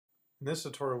In this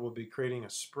tutorial, we'll be creating a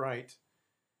sprite.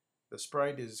 The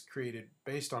sprite is created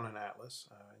based on an atlas.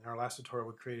 In our last tutorial,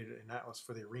 we created an atlas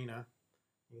for the arena.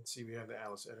 You can see we have the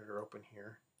atlas editor open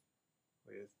here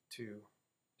with two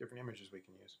different images we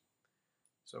can use.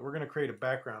 So we're going to create a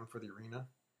background for the arena.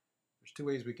 There's two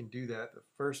ways we can do that. The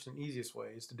first and easiest way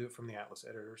is to do it from the atlas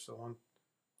editor. So once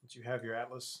you have your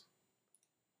atlas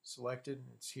selected,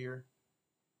 it's here.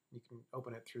 You can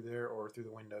open it through there or through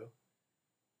the window.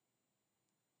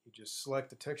 You just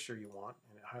select the texture you want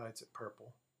and it highlights it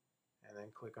purple, and then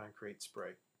click on Create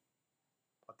Sprite.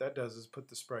 What that does is put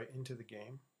the sprite into the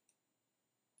game,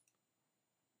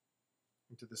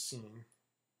 into the scene,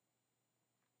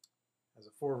 as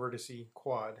a 4-vertice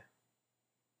quad,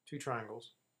 2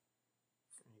 triangles.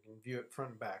 You can view it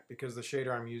front and back because the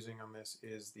shader I'm using on this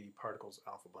is the Particles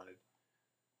Alpha Blended.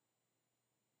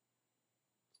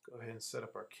 Let's go ahead and set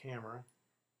up our camera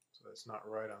so that's not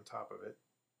right on top of it.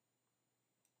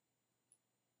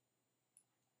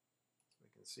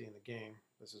 See in the game,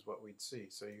 this is what we'd see.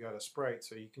 So you got a sprite,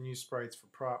 so you can use sprites for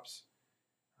props,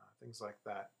 things like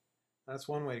that. That's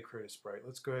one way to create a sprite.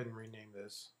 Let's go ahead and rename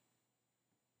this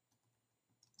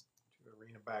to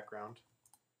Arena Background.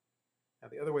 Now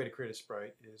the other way to create a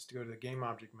sprite is to go to the Game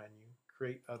Object menu,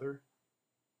 Create Other,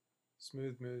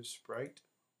 Smooth Move Sprite.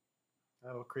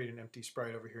 That'll create an empty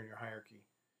sprite over here in your hierarchy.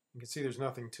 You can see there's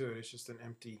nothing to it, it's just an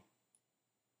empty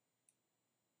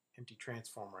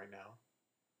transform right now.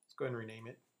 Let's go ahead and rename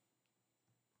it.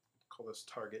 Call this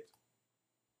Target.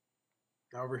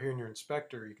 Now over here in your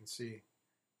inspector, you can see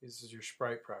this is your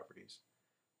sprite properties.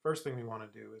 First thing we want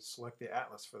to do is select the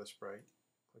atlas for the sprite.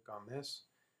 Click on this.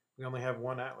 We only have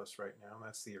one atlas right now, and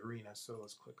that's the arena, so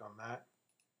let's click on that.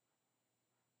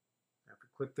 After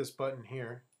we click this button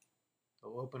here,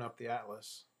 it'll open up the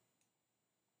atlas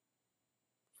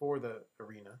for the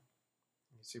arena.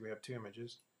 You see we have 2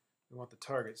 images. We want the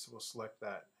target, so we'll select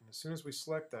that. And as soon as we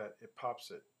select that, it pops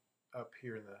it up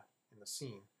here in the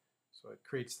scene. So it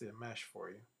creates the mesh for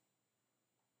you.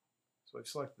 So we've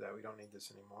selected that. We don't need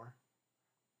this anymore.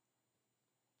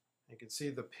 You can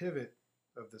see the pivot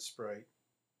of the sprite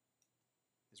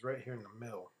is right here in the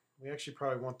middle. We actually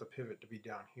probably want the pivot to be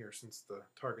down here since the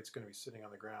target's going to be sitting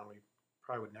on the ground. We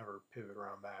probably would never pivot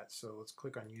around that. So let's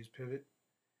click on Use Pivot.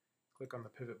 Click on the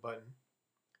pivot button.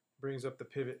 It brings up the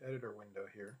pivot editor window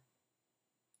here.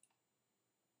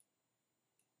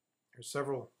 There's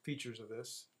several features of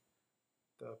this.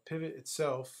 The pivot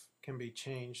itself can be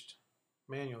changed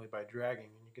manually by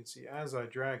dragging, and you can see as I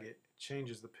drag it, it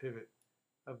changes the pivot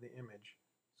of the image.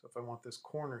 So if I want this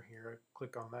corner here, I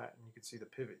click on that and you can see the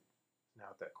pivot is now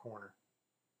at that corner.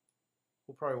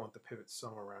 We'll probably want the pivot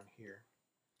somewhere around here.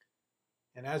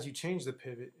 And as you change the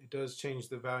pivot, it does change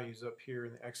the values up here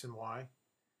in the X and Y.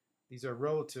 These are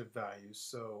relative values,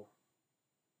 so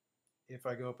if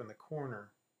I go up in the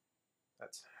corner,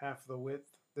 that's half the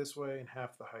width this way and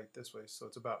half the height this way, so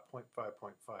it's about 0.5,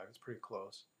 0.5. It's pretty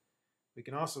close. We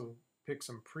can also pick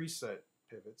some preset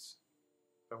pivots.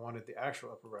 If I wanted the actual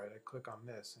upper right, I click on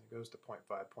this and it goes to 0.5,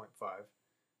 0.5,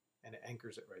 and it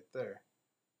anchors it right there.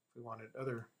 If we wanted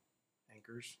other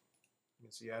anchors, you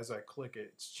can see as I click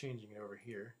it, it's changing it over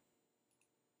here.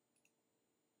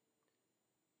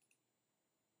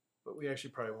 But we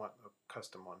actually probably want a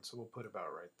custom one, so we'll put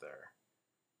about right there.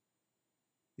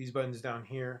 These buttons down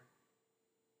here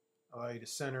allow you to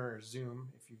center or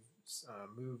zoom if you've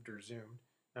moved or zoomed.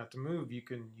 Now to move, you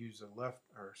can use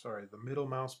the middle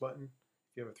mouse button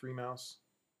if you have a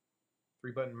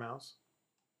 3-button mouse.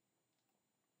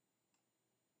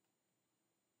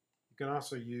 You can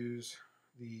also use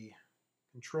the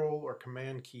control or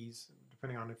command keys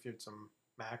depending on if it's a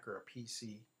Mac or a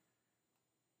PC,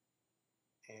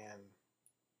 and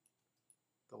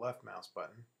the left mouse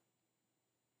button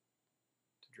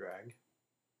to drag.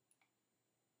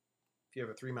 If you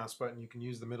have a 3-mouse button, you can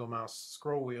use the middle mouse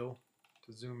scroll wheel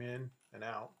to zoom in and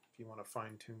out if you want to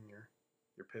fine-tune your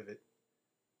pivot.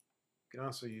 You can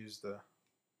also use the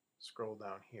scroll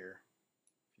down here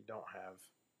if you don't have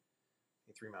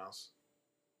a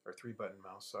 3-button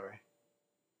mouse, sorry.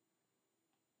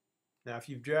 Now if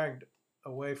you've dragged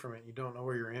away from it and you don't know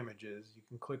where your image is, you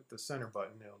can click the center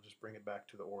button, it'll just bring it back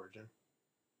to the origin.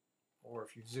 Or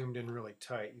if you've zoomed in really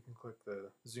tight, you can click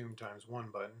the zoom times 1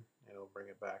 button and it'll bring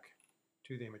it back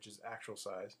to the image's actual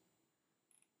size.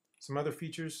 Some other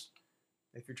features,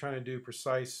 if you're trying to do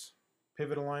precise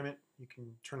pivot alignment, you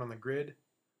can turn on the grid.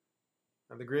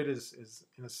 Now the grid is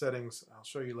in the settings, I'll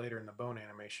show you later in the bone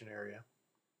animation area,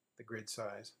 the grid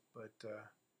size, but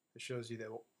it shows you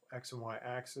the X and Y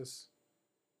axis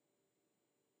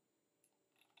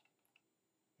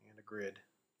and a grid.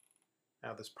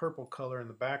 Now this purple color in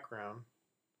the background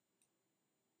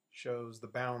shows the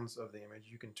bounds of the image.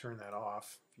 You can turn that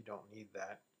off if you don't need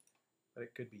that, but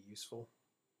it could be useful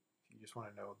if you just want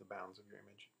to know the bounds of your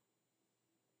image.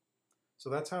 So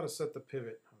that's how to set the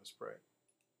pivot on a sprite.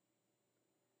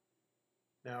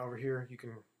 Now over here you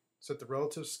can set the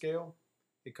relative scale.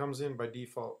 It comes in by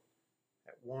default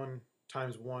at 1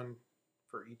 times 1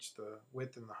 for each the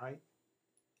width and the height.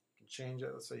 You can change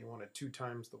that. Let's say you wanted 2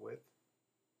 times the width.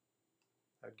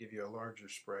 That would give you a larger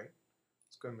sprite.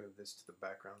 Let's go and move this to the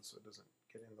background so it doesn't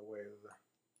get in the way of the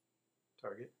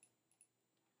target.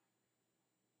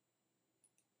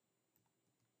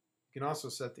 You can also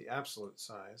set the absolute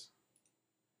size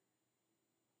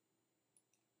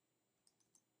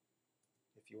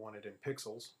if you want it in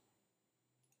pixels,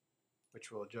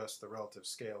 which will adjust the relative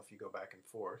scale if you go back and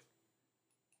forth.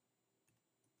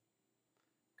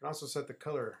 You can also set the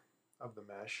color of the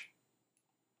mesh.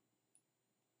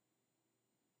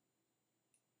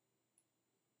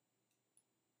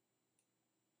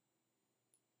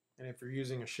 And if you're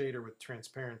using a shader with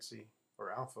transparency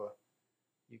or alpha,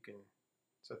 you can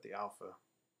set the alpha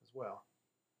as well.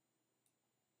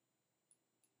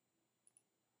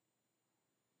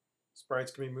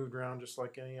 Sprites can be moved around just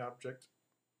like any object.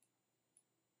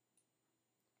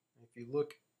 If you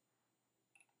look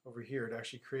over here, it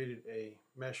actually created a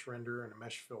mesh renderer and a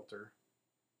mesh filter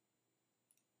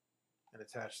and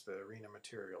attached the arena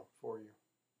material for you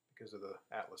because of the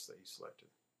atlas that you selected.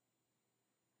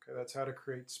 Okay, that's how to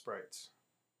create sprites.